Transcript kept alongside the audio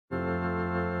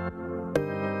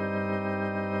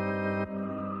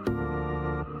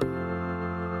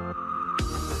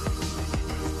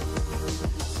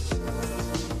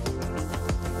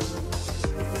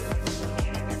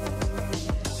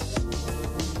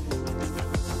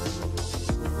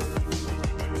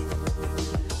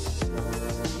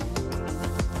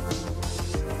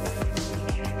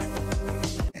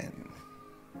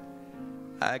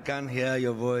I can hear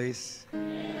your voice.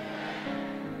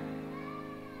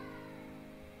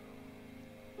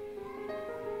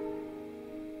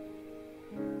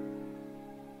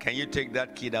 Can you take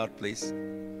that kid out, please?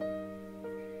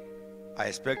 I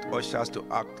expect ushers to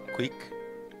act quick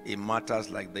in matters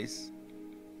like this.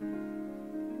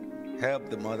 Help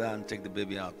the mother and take the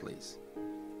baby out, please.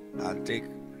 And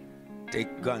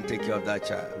go and take care of that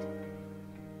child.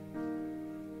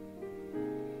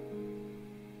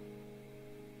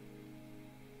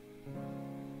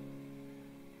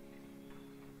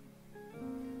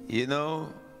 You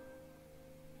know,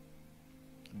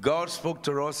 God spoke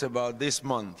to us about this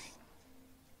month.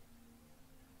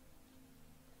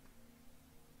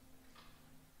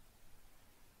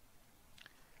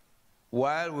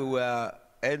 While we were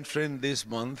entering this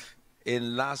month,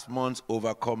 in last month's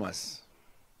Overcomers.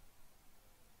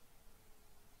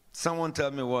 Someone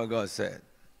tell me what God said.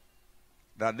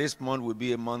 That this month will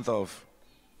be a month of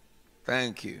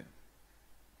thank you.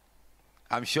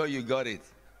 I'm sure you got it.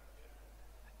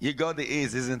 You got the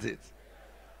A's, isn't it?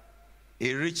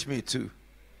 It reached me too.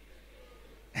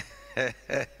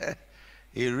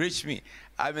 It reached me.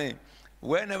 I mean,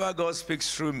 whenever God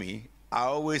speaks through me, I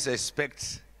always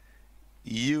expect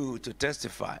you to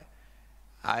testify.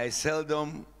 I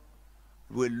seldom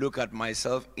will look at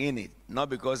myself in it,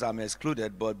 not because I'm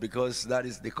excluded, but because that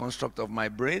is the construct of my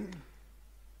brain,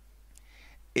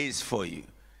 is for you.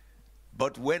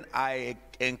 But when I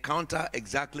encounter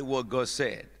exactly what God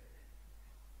said,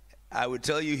 I will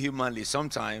tell you humanly,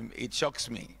 sometimes it shocks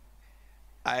me.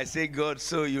 I say, God,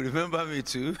 so you remember me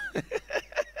too?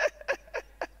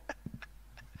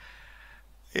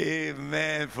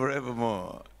 Amen,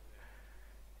 forevermore.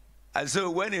 And so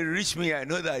when it reached me, I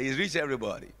know that it reached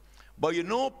everybody. But you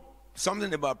know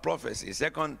something about prophecy,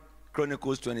 2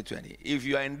 Chronicles 20:20. If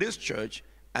you are in this church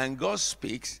and God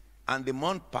speaks and the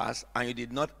month passed and you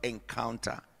did not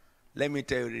encounter, let me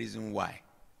tell you the reason why.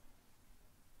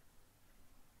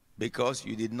 Because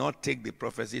you did not take the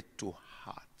prophecy to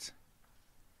heart.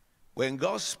 When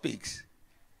God speaks,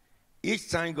 each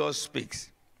time God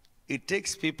speaks, it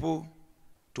takes people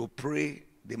to pray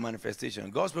the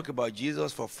manifestation. God spoke about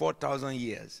Jesus for 4,000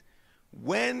 years.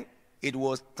 When it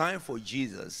was time for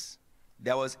Jesus,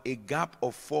 there was a gap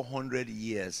of 400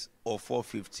 years or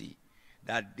 450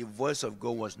 that the voice of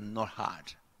God was not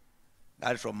heard.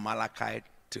 That is from Malachi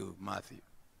to Matthew.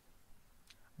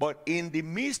 But in the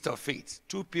midst of it,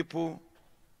 two people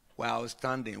were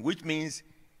outstanding, which means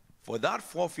for that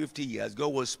 450 years,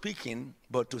 God was speaking,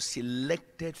 but to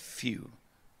selected few.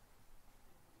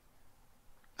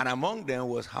 And among them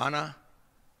was Hannah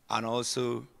and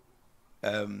also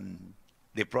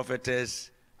the prophetess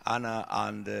Anna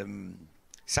and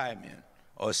Simeon,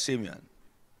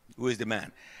 who is the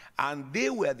man. And they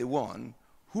were the one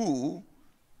who,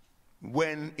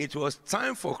 when it was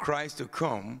time for Christ to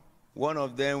come, one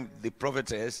of them, the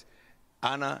prophetess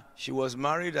Anna, she was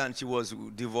married and she was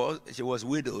divorced, she was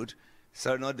widowed.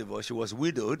 Sorry, not divorced, she was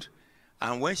widowed.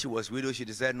 And when she was widowed, she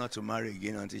decided not to marry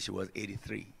again until she was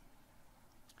 83.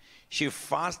 She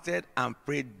fasted and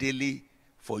prayed daily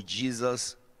for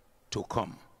Jesus to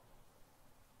come.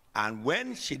 And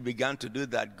when she began to do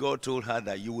that, God told her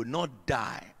that you will not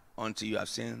die until you have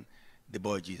seen the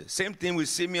boy Jesus. Same thing with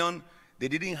Simeon. They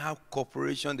didn't have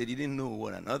cooperation. They didn't know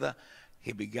one another.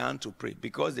 He began to pray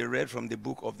because they read from the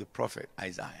book of the prophet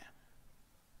Isaiah.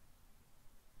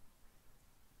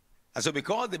 And so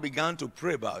because they began to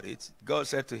pray about it, God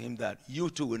said to him that you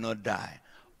too will not die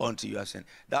until you have seen.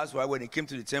 That's why when he came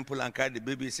to the temple and carried the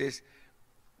baby, he says,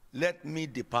 let me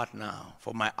depart now,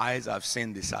 for my eyes have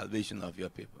seen the salvation of your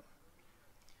people.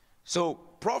 So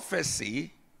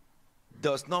prophecy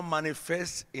does not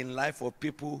manifest in life of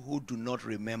people who do not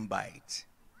remember it.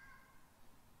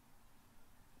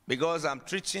 Because I'm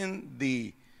treating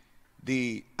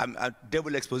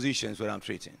devil expositions where I'm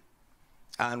treating.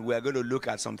 And we're going to look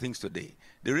at some things today.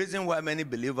 The reason why many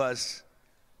believers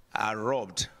are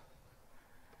robbed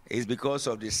is because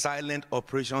of the silent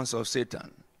operations of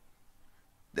Satan.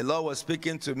 The Lord was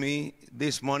speaking to me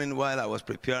this morning while I was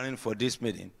preparing for this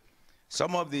meeting.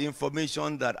 Some of the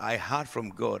information that I heard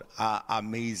from God are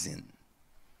amazing.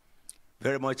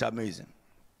 Very much amazing.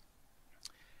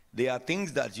 They are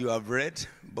things that you have read,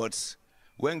 but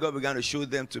when God began to show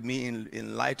them to me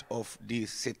in light of the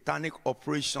satanic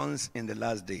operations in the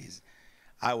last days,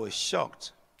 I was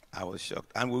shocked. I was shocked.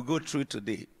 And we'll go through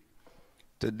today.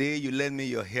 Today, you lend me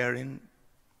your hearing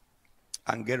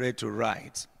and get ready to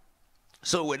write.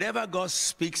 So whenever God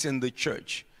speaks in the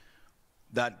church,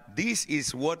 that this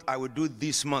is what I will do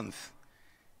this month,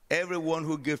 everyone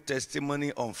who gave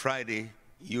testimony on Friday,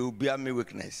 you bear me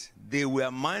witness. They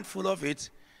were mindful of it.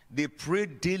 They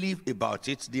prayed daily about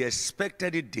it. They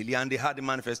expected it daily, and they had the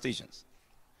manifestations.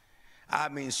 I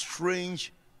mean,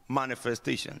 strange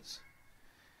manifestations.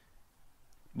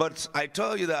 But I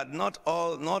tell you that not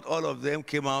all of them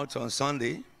came out on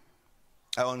Sunday,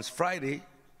 on Friday.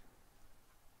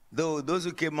 Though those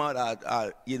who came out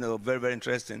are very, very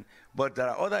interesting. But there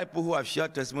are other people who have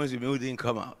shared testimonies with me who didn't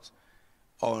come out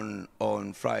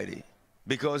on Friday,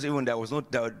 because even there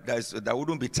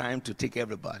wouldn't be time to take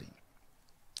everybody.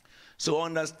 So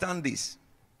understand this.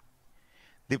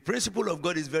 The principle of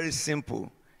God is very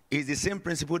simple. It's the same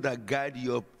principle that guides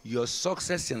your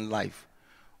success in life.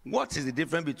 What is the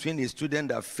difference between a student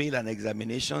that failed an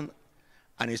examination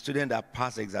and a student that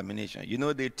passed examination? You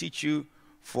know, they teach you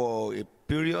for a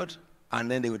period, and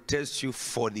then they will test you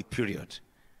for the period.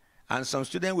 And some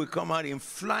students will come out in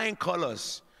flying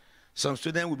colors. Some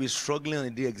students will be struggling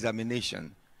in the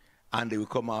examination, and they will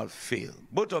come out fail.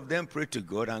 Both of them prayed to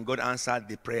God, and God answered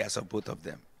the prayers of both of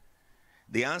them.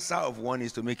 The answer of one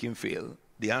is to make him fail.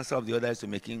 The answer of the other is to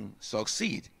make him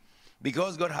succeed.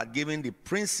 Because God had given the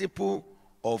principle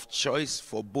of choice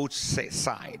for both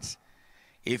sides.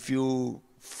 If you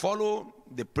follow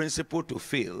the principle to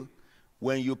fail,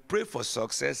 when you pray for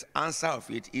success, answer of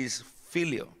it is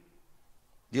failure.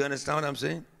 Do you understand what I'm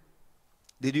saying?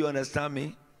 Did you understand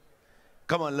me?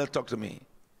 Come on, let's talk to me.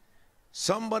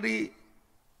 Somebody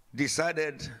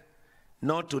decided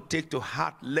not to take to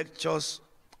heart lectures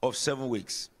of 7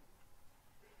 weeks.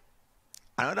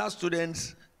 Another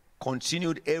student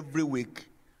continued every week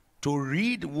to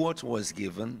read what was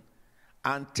given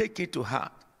and take it to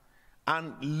heart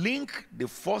and link the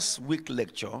first week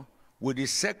lecture with the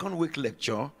second week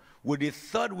lecture, with the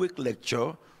third week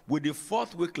lecture, with the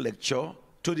fourth week lecture,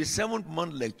 to the 7th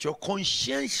month lecture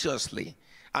conscientiously.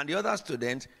 And the other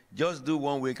student just do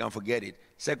 1 week and forget it.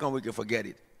 Second week, you forget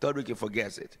it. Third week, you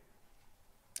forget it.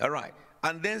 All right.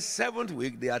 And then 7th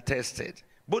week, they are tested.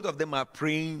 Both of them are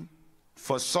praying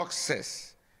for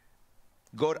success.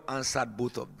 God answered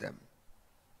both of them.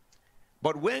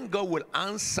 But when God will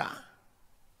answer,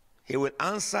 he will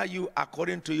answer you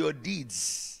according to your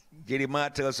deeds. Jeremiah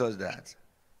tells us that.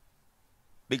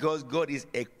 Because God is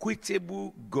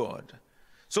equitable God.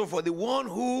 So for the one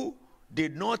who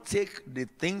did not take the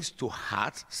things to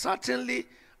heart, certainly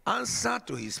answer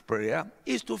to his prayer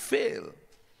is to fail,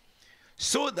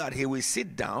 so that he will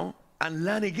sit down and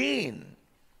learn again,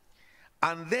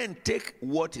 and then take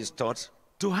what is taught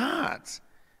to heart,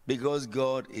 because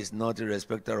God is not a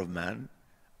respecter of man,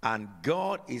 and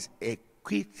God is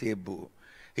equitable.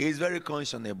 He is very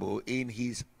conscionable in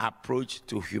his approach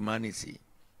to humanity.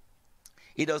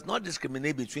 He does not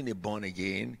discriminate between a born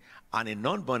again and a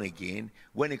non-born again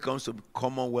when it comes to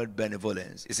commonwealth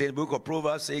benevolence. It says in the book of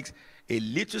Proverbs 6, a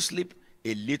little sleep,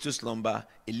 a little slumber,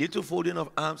 a little folding of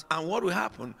arms, and what will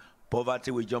happen?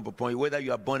 Poverty will jump upon you, whether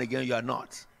you are born again or you are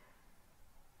not.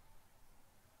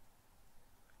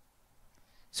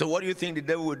 So what do you think the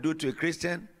devil will do to a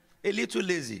Christian? A little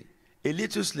lazy, a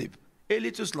little sleep, a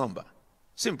little slumber.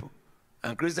 Simple.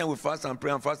 And Christian will fast and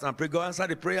pray and fast and pray. God answer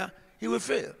the prayer, he will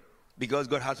fail. Because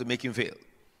God has to make him fail.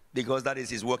 Because that is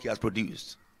his work he has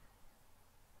produced.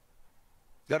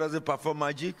 God doesn't perform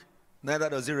magic. Neither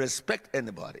does he respect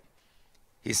anybody.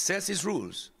 He sets his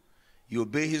rules. You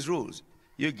obey his rules.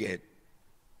 You get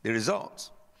the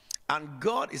results. And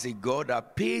God is a God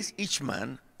that pays each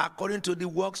man according to the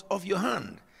works of your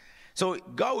hand. So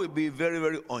God will be very,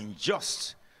 very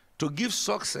unjust to give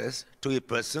success to a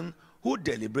person who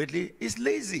deliberately is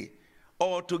lazy,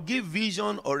 or to give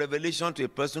vision or revelation to a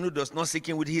person who does not seek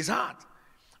him with his heart,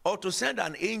 or to send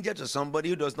an angel to somebody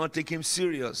who does not take him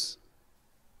serious.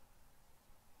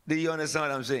 Do you understand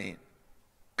what I'm saying?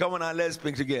 Come on now, let's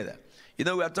speak together. You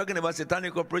know, we are talking about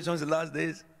satanic operations in the last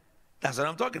days. That's what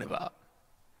I'm talking about.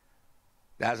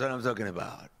 That's what I'm talking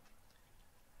about.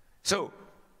 So,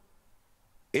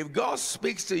 if God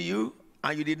speaks to you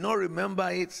and you did not remember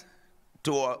it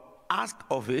to ask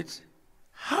of it,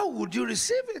 how would you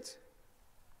receive it?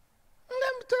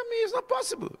 Tell me it's not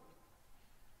possible.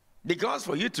 Because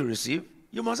for you to receive,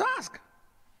 you must ask.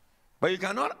 But you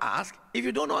cannot ask if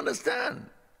you don't understand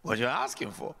what you're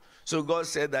asking for. So God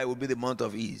said that it will be the month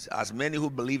of ease, as many who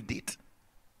believed it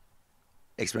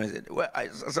experienced it. Well,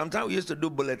 sometimes we used to do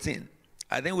bulletin.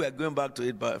 I think we are going back to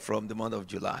it from the month of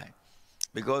July,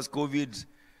 because COVID,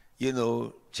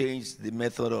 changed the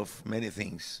method of many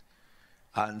things.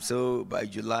 And so by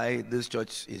July, this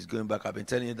church is going back. I've been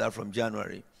telling you that from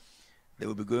January. They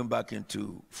will be going back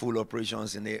into full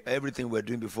operations, and everything we're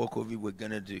doing before COVID, we're going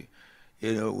to do.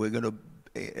 We're going to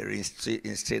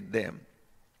reinstate them.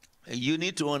 You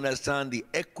need to understand the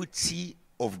equity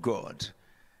of God.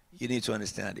 You need to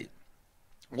understand it.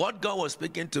 What God was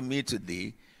speaking to me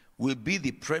today will be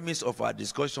the premise of our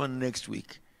discussion next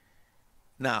week.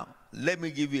 Now, let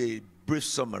me give you a brief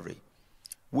summary.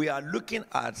 We are looking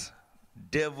at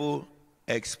devil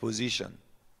exposition.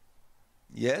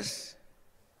 Yes?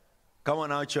 Come on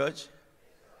now, church.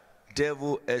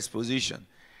 Devil exposition.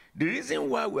 The reason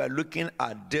why we are looking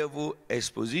at devil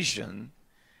exposition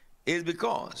is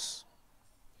because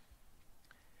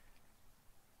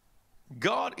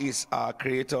God is our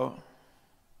creator.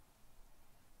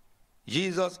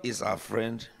 Jesus is our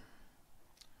friend,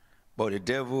 but the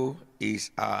devil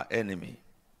is our enemy.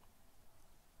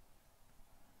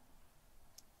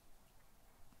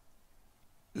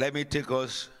 Let me take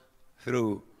us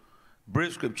through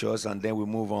brief scriptures and then we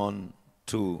move on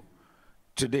to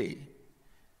today.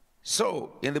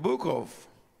 So, in the book of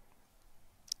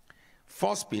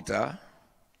 1 Peter,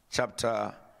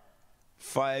 chapter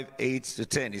 5, 8 to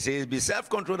 10, it says, "Be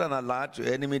self-controlled and alert to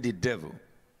your enemy, the devil.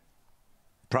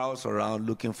 Prowls around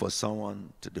looking for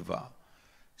someone to devour."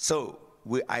 So,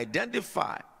 we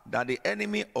identify that the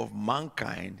enemy of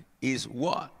mankind is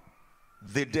what?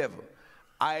 The devil.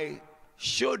 I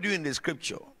showed you in the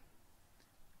scripture,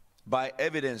 by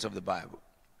evidence of the Bible,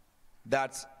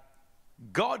 that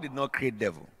God did not create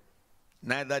devil.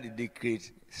 Neither did he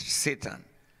create Satan.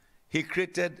 He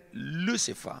created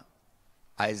Lucifer,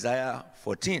 Isaiah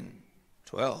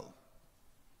 14:12.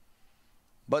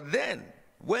 But then,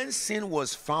 when sin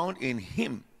was found in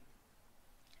him,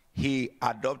 he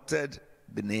adopted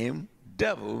the name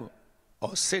devil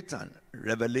or Satan.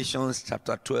 Revelations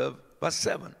chapter 12, verse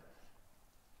 7.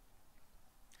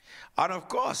 And of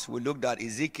course, we looked at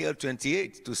Ezekiel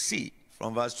 28 to see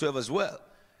from verse 12 as well,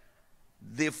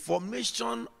 the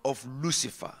formation of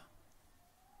Lucifer.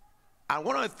 And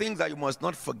one of the things that you must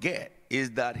not forget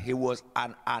is that he was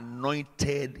an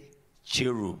anointed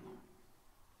cherub.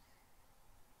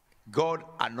 God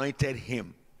anointed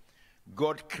him.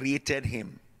 God created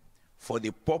him for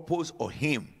the purpose of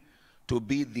him to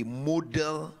be the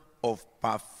model of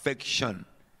perfection.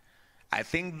 I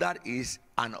think that is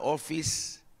an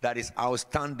office that is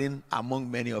outstanding among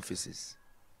many offices.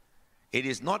 It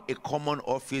is not a common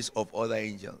office of other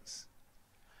angels.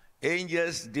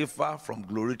 Angels differ from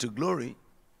glory to glory,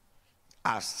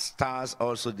 as stars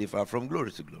also differ from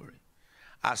glory to glory.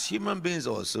 As human beings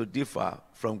also differ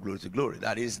from glory to glory.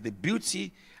 That is, the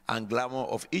beauty and glamour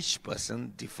of each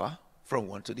person differ from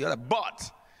one to the other.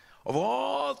 But of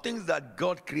all things that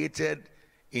God created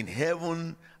in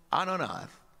heaven and on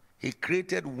earth, he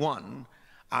created one,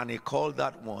 and he called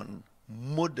that one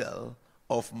model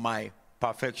of my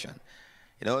perfection.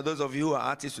 You know, those of you who are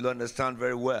artists will understand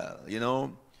very well. You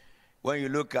know, when you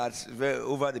look at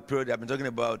over the period, I've been talking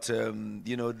about,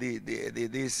 you know,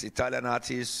 these Italian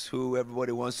artists who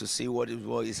everybody wants to see what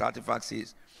his artifacts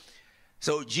is.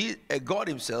 So God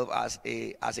himself, as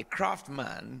a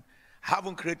craftsman,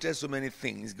 having created so many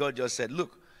things, God just said,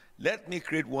 look, let me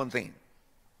create one thing.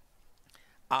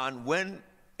 And when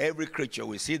every creature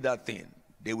will see that thing,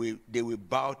 they will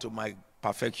bow to my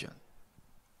perfection.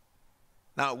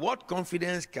 Now, what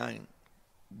confidence can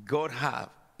God have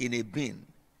in a being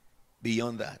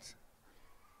beyond that?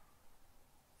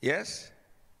 Yes?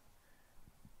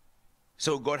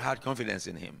 So God had confidence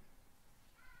in him.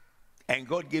 And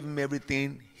God gave him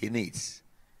everything he needs.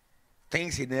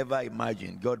 Things he never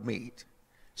imagined, God made.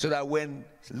 So that when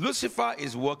Lucifer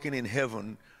is walking in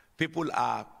heaven, people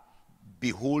are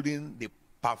beholding the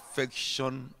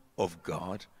perfection of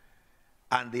God,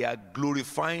 and they are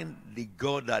glorifying the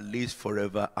God that lives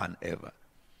forever and ever.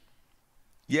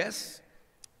 Yes?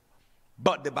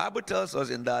 But the Bible tells us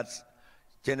in that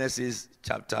Genesis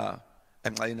chapter,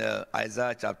 in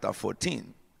Isaiah chapter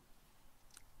 14,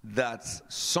 that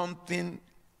something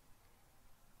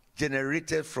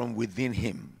generated from within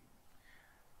him,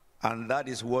 and that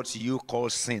is what you call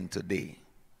sin today.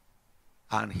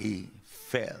 And he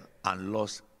fell and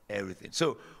lost everything.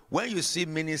 So when you see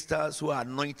ministers who are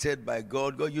anointed by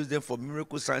God, God used them for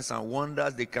miracle signs and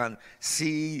wonders. They can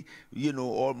see, you know,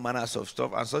 all manners of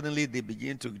stuff. And suddenly they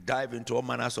begin to dive into all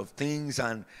manners of things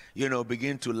and, you know,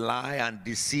 begin to lie and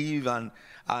deceive and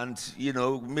you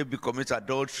know, maybe commit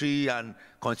adultery and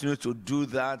continue to do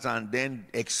that and then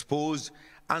expose.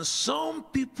 And some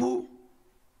people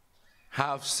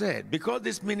have said, because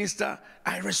this minister,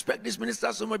 I respect this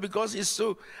minister so much because he's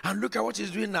so, and look at what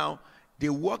he's doing now. They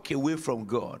walk away from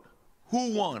God.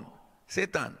 Who won?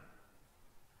 Satan.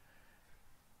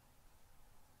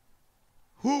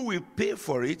 Who will pay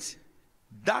for it?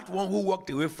 That one who walked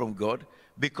away from God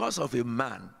because of a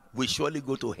man will surely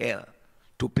go to hell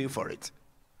to pay for it.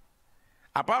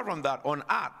 Apart from that, on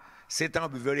earth, Satan will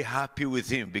be very happy with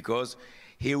him because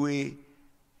he will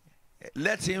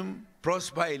let him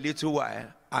prosper a little while,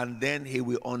 and then he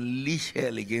will unleash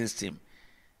hell against him.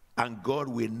 And God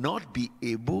will not be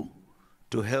able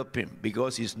to help him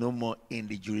because he's no more in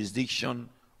the jurisdiction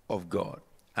of God.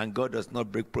 And God does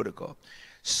not break protocol.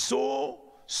 So,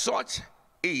 such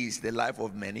is the life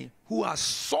of many who are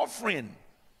suffering,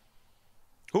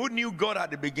 who knew God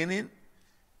at the beginning,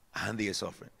 and they are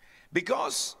suffering.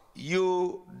 Because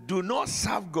you do not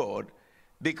serve God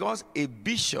because a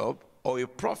bishop or a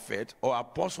prophet or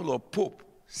apostle or pope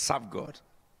serve God.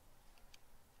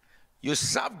 You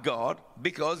serve God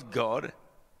because God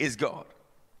is God.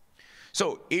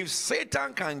 So if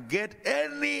Satan can get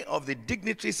any of the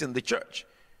dignitaries in the church,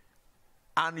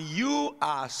 and you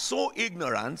are so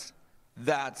ignorant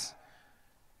that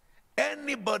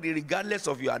anybody, regardless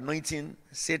of your anointing,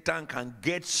 Satan can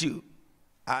get you.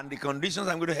 And the conditions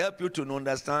I'm going to help you to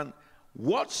understand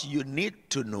what you need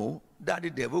to know that the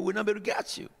devil will not be able to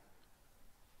get you.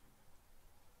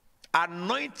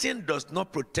 Anointing does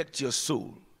not protect your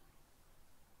soul.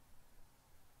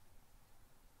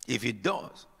 If it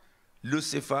does,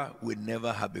 Lucifer will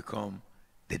never have become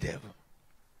the devil.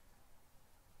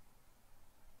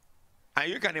 And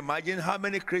you can imagine how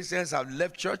many Christians have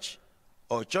left church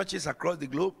or churches across the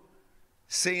globe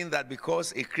saying that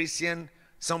because a Christian,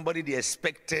 somebody they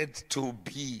expected to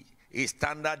be a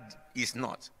standard, is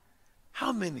not.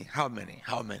 How many?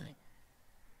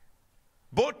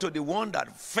 Both to the one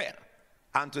that fell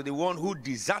and to the one who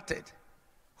deserted.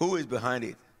 Who is behind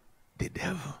it? The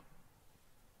devil.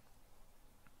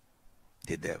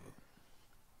 The devil.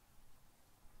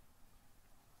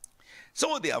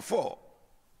 So therefore,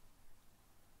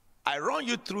 I run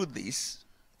you through this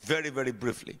very, very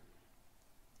briefly.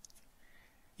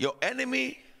 Your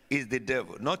enemy is the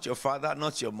devil, not your father,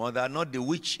 not your mother, not the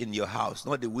witch in your house,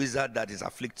 not the wizard that is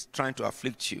trying to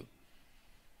afflict you.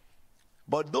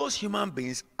 But those human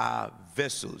beings are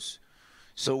vessels.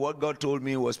 So what God told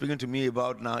me, was speaking to me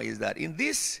about now, is that in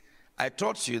this, I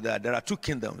taught you that there are two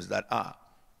kingdoms that are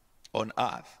on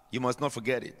earth. You must not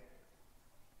forget it.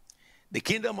 The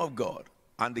kingdom of God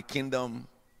and the kingdom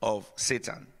of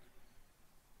Satan.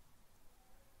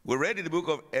 We read in the book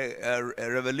of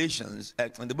Revelations,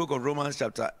 in the book of Romans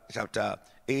chapter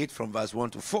 8 from verse 1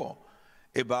 to 4,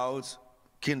 about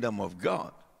kingdom of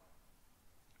God.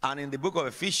 And in the book of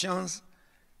Ephesians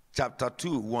chapter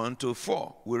 2, 1 to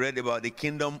 4, we read about the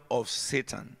kingdom of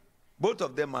Satan. Both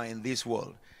of them are in this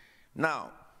world.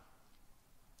 Now,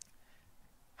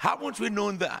 haven't we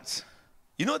known that?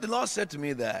 You know, the Lord said to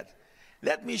me that,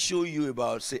 let me show you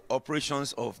about, say,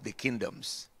 operations of the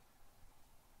kingdoms.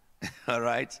 All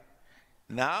right?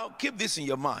 Now, keep this in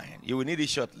your mind. You will need it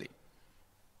shortly.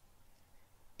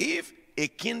 If a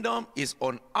kingdom is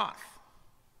on earth,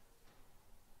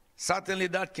 certainly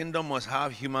that kingdom must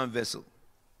have human vessel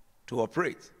to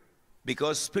operate,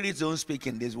 because spirits don't speak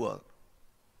in this world.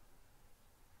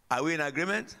 Are we in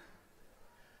agreement?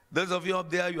 Those of you up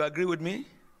there, you agree with me?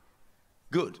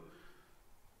 Good.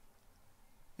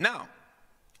 Now,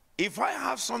 if I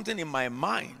have something in my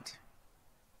mind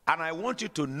and I want you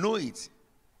to know it,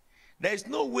 there is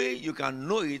no way you can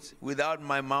know it without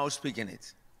my mouth speaking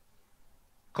it.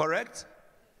 Correct?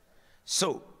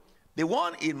 So, the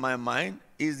one in my mind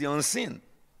is the unseen.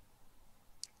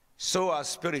 So are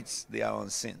spirits, they are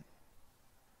unseen.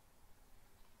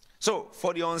 So,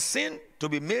 for the unseen to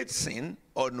be made seen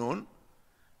or known,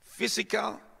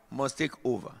 physical must take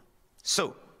over.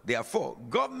 So, therefore,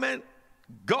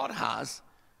 God has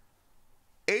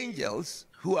angels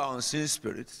who are unseen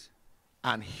spirits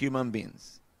and human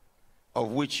beings,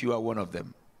 of which you are one of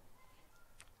them.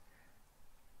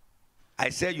 I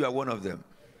said you are one of them.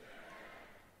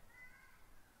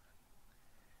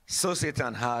 So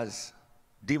Satan has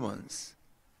demons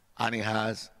and he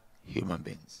has human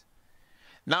beings.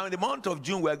 Now in the month of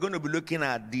June, we are going to be looking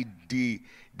at the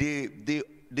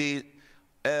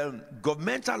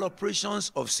governmental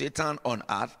operations of Satan on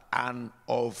earth and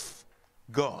of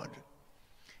God.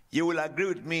 You will agree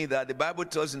with me that the Bible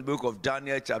tells in the book of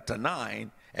Daniel chapter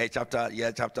 10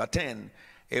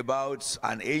 about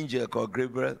an angel called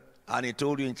Gabriel, and he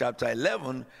told you in chapter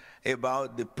 11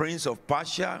 about the prince of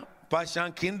Persian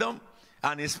kingdom,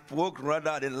 and he spoke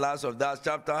rather at the last of that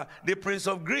chapter, the prince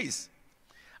of Greece.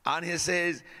 And he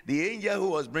says, the angel who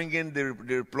was bringing the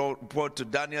report to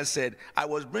Daniel said, I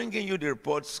was bringing you the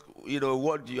reports,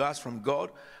 what you asked from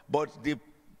God, but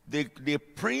the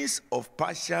prince of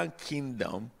Persian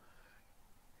kingdom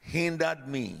hindered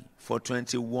me for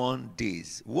 21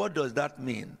 days. What does that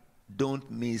mean? Don't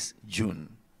miss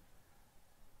June.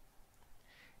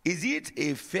 Is it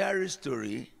a fairy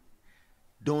story?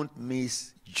 Don't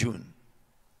miss June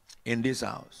in this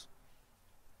house.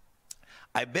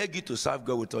 I beg you to serve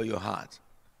God with all your heart.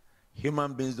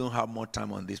 Human beings don't have more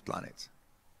time on this planet.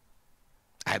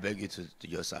 I beg you to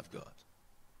just serve God.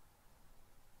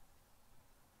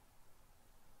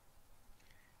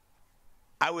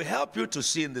 I will help you to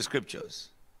see in the scriptures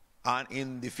and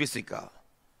in the physical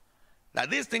that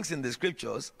these things in the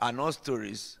scriptures are not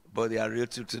stories, but they are real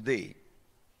to today.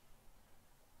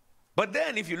 But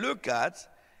then if you look at,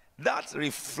 that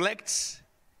reflects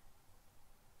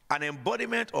an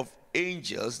embodiment of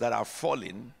angels that are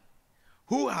fallen,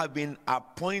 who have been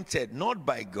appointed not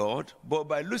by God, but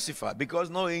by Lucifer, because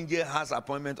no angel has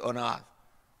appointment on earth,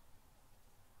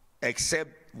 except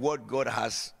what God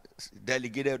has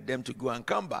delegated them to go and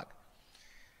come back.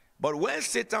 But when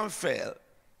Satan fell,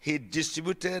 he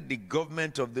distributed the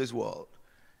government of this world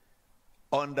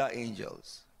under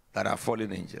angels that are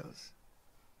fallen angels.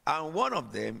 And one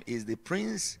of them is the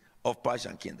prince of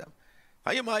Persian kingdom.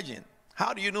 Can you imagine?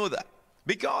 How do you know that?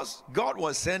 Because God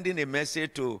was sending a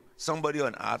message to somebody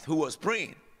on earth who was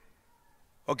praying.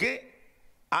 Okay?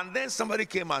 And then somebody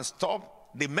came and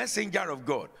stopped the messenger of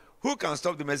God. Who can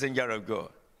stop the messenger of God?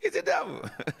 It's the devil.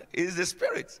 It's the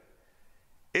spirit.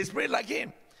 It's spirit like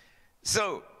him.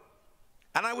 So,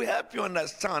 and I will help you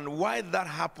understand why that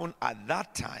happened at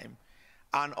that time,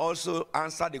 and also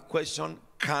answer the question,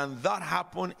 can that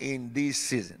happen in this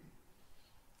season?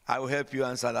 I will help you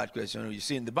answer that question you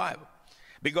see in the Bible.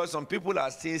 Because some people are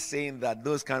still saying that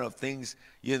those kind of things,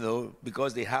 you know,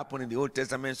 because they happen in the Old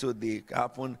Testament, so they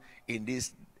happen in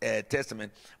this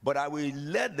Testament. But I will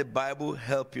let the Bible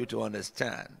help you to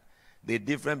understand the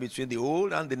difference between the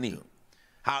old and the new.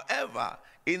 However,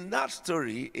 in that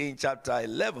story, in chapter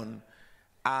 11,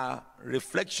 a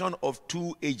reflection of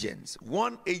two agents.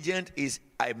 One agent is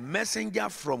a messenger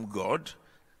from God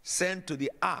sent to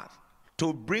the earth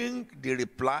to bring the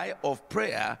reply of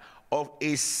prayer of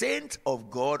a saint of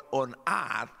God on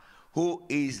earth who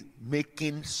is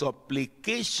making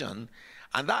supplication.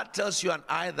 And that tells you and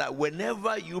I that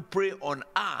whenever you pray on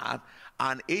earth,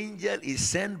 an angel is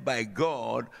sent by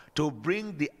God to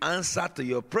bring the answer to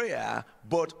your prayer,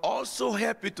 but also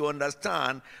help you to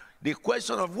understand the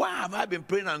question of why have I been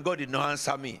praying and God did not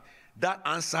answer me. That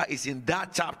answer is in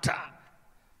that chapter.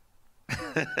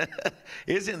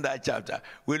 It's in that chapter.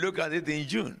 We look at it in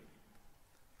June.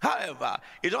 However,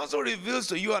 it also reveals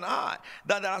to you and I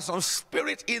that there are some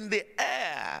spirits in the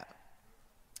air,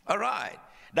 all right,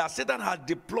 that Satan has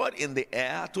deployed in the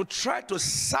air to try to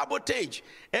sabotage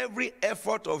every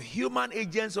effort of human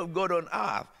agents of God on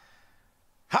earth.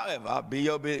 However,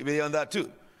 beyond that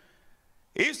too,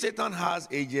 if Satan has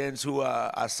agents who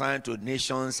are assigned to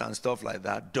nations and stuff like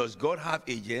that, does God have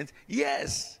agents?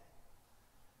 Yes.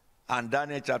 And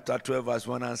Daniel chapter 12 verse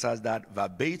 1 answers that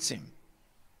verbatim.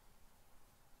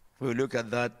 We'll look at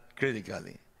that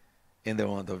critically in the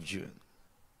month of June.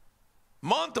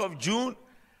 Month of June,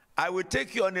 I will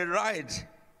take you on a ride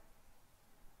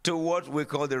to what we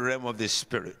call the realm of the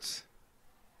spirit.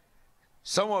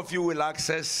 Some of you will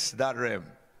access that realm.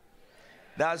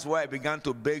 That's why I began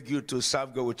to beg you to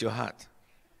serve God with your heart.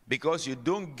 Because you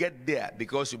don't get there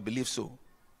because you believe so.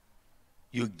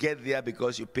 You get there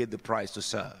because you paid the price to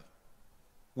serve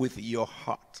with your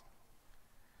heart.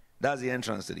 That's the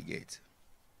entrance to the gate.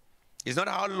 It's not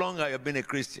how long have you been a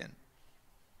Christian.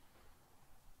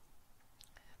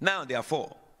 Now,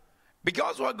 therefore,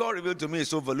 because what God revealed to me is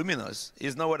so voluminous,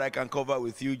 it's not what I can cover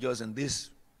with you just in this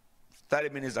 30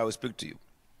 minutes I will speak to you.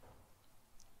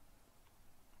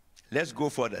 Let's go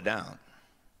further down.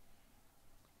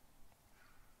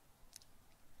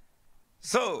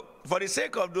 So, for the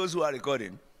sake of those who are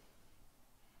recording,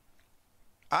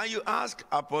 and you ask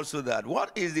Apostle that,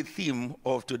 what is the theme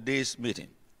of today's meeting?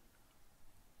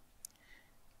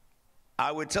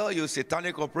 I will tell you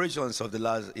satanic operations of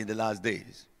in the last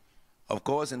days. Of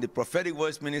course, in the prophetic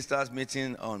voice ministers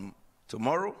meeting on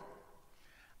tomorrow,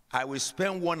 I will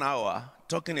spend 1 hour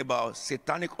talking about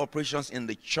satanic operations in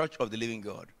the church of the living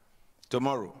God.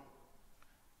 Tomorrow,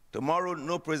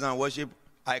 no praise and worship.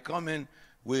 I come in,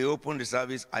 we open the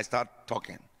service, I start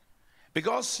talking.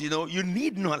 Because, you know, you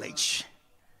need knowledge.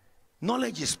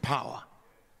 Knowledge is power.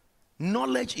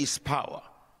 Knowledge is power.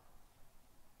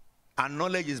 And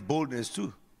knowledge is boldness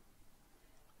too.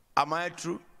 Am I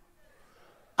true?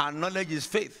 And knowledge is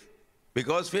faith.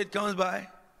 Because faith comes by.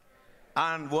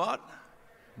 And what?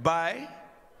 By.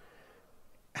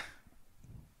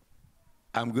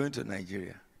 I'm going to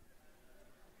Nigeria.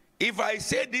 If I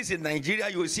say this in Nigeria,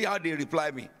 you will see how they reply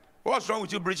me. What's wrong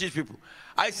with you British people?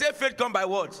 I say faith comes by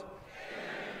what?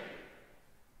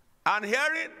 And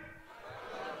hearing?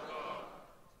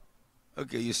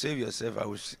 Okay, you save yourself.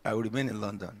 I will remain in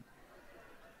London.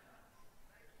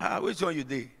 Which one you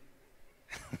did?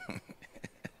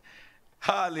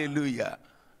 Hallelujah.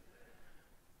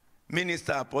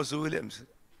 Minister Apostle Williams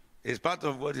is part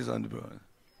of what is on the board.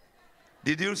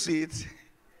 Did you see it?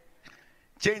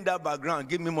 Change that background.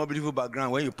 Give me more beautiful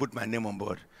background when you put my name on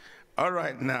board. All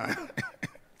right, now.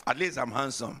 At least I'm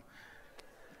handsome.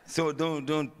 So don't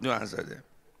answer them.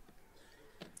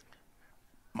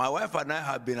 My wife and I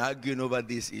have been arguing over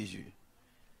this issue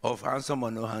of handsome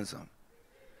or no handsome.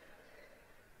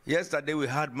 Yesterday we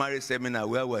had marriage seminar.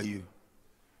 Where were you?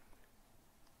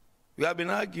 We have been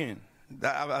arguing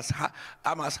that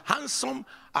I'm as handsome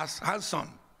as handsome.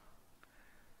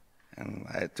 And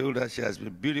I told her she has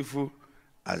been beautiful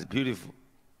as beautiful.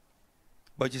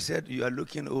 But she said, you are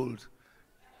looking old.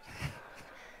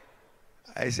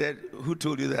 I said, who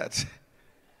told you that?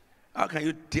 How can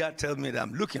you dare tell me that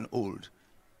I'm looking old?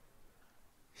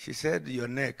 She said, your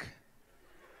neck.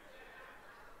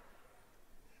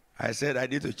 I said, I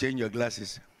need to change your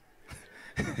glasses.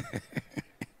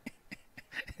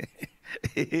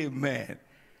 Amen.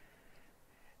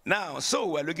 Now, so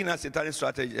we're looking at satanic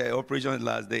strategy, operation in the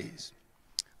last days.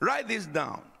 Write this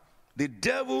down. The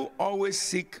devil always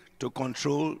seeks to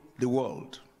control the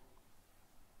world.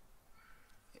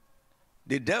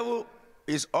 The devil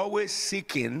is always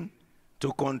seeking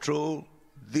to control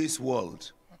this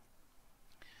world.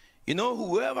 You know,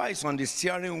 whoever is on the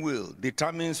steering wheel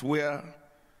determines where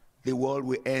the world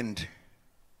will end.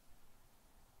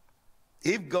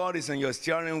 If God is on your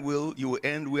steering wheel, you will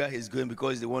end where he's going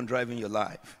because he's the one driving your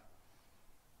life.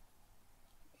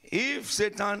 If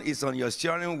Satan is on your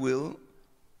steering wheel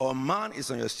or man is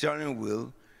on your steering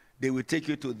wheel, they will take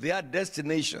you to their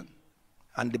destination.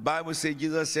 And the Bible says,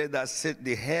 Jesus said that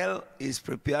the hell is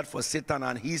prepared for Satan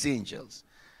and his angels.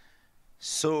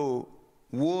 So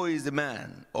woe is the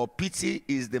man, or pity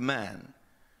is the man,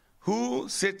 who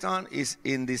Satan is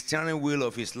in the steering wheel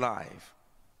of his life,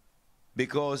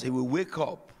 because he will wake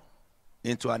up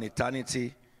into an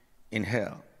eternity in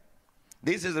hell.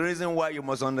 This is the reason why you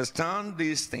must understand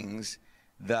these things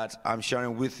that I'm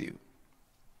sharing with you.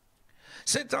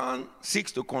 Satan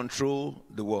seeks to control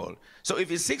the world. So if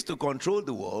he seeks to control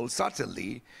the world,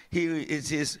 certainly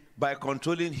it is by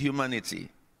controlling humanity.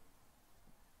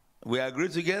 We agree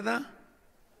together?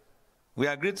 We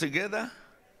agree together?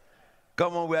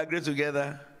 Come on, we agree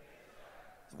together.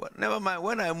 Well, never mind,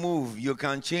 when I move, you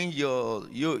can change your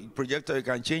projector, you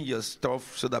can change your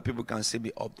stuff so that people can see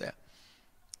me up there.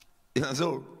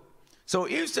 So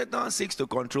if Satan seeks to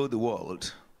control the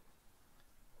world,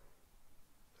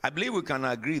 I believe we can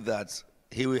agree that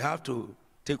he will have to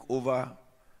take over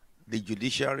the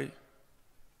judiciary,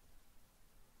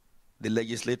 the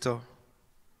legislature,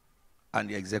 and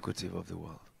the executive of the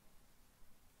world.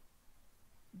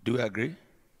 Do we agree?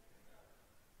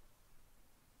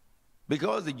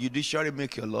 Because the judiciary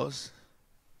make your laws,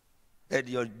 and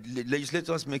your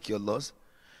legislators make your laws,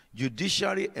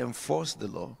 judiciary enforce the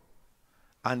law,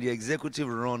 and the executive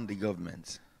run the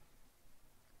government.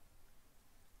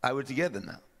 Are we together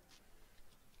now?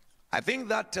 I think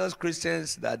that tells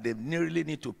Christians that they really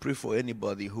need to pray for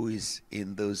anybody who is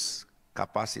in those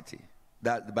capacity.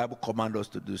 That the Bible commands us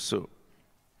to do so.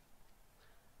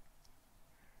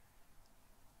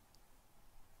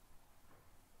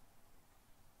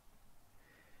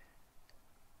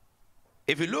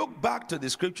 If you look back to the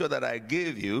scripture that I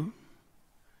gave you,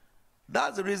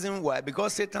 that's the reason why,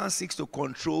 because Satan seeks to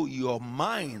control your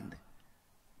mind,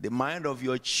 the mind of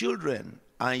your children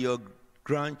and your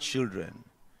grandchildren.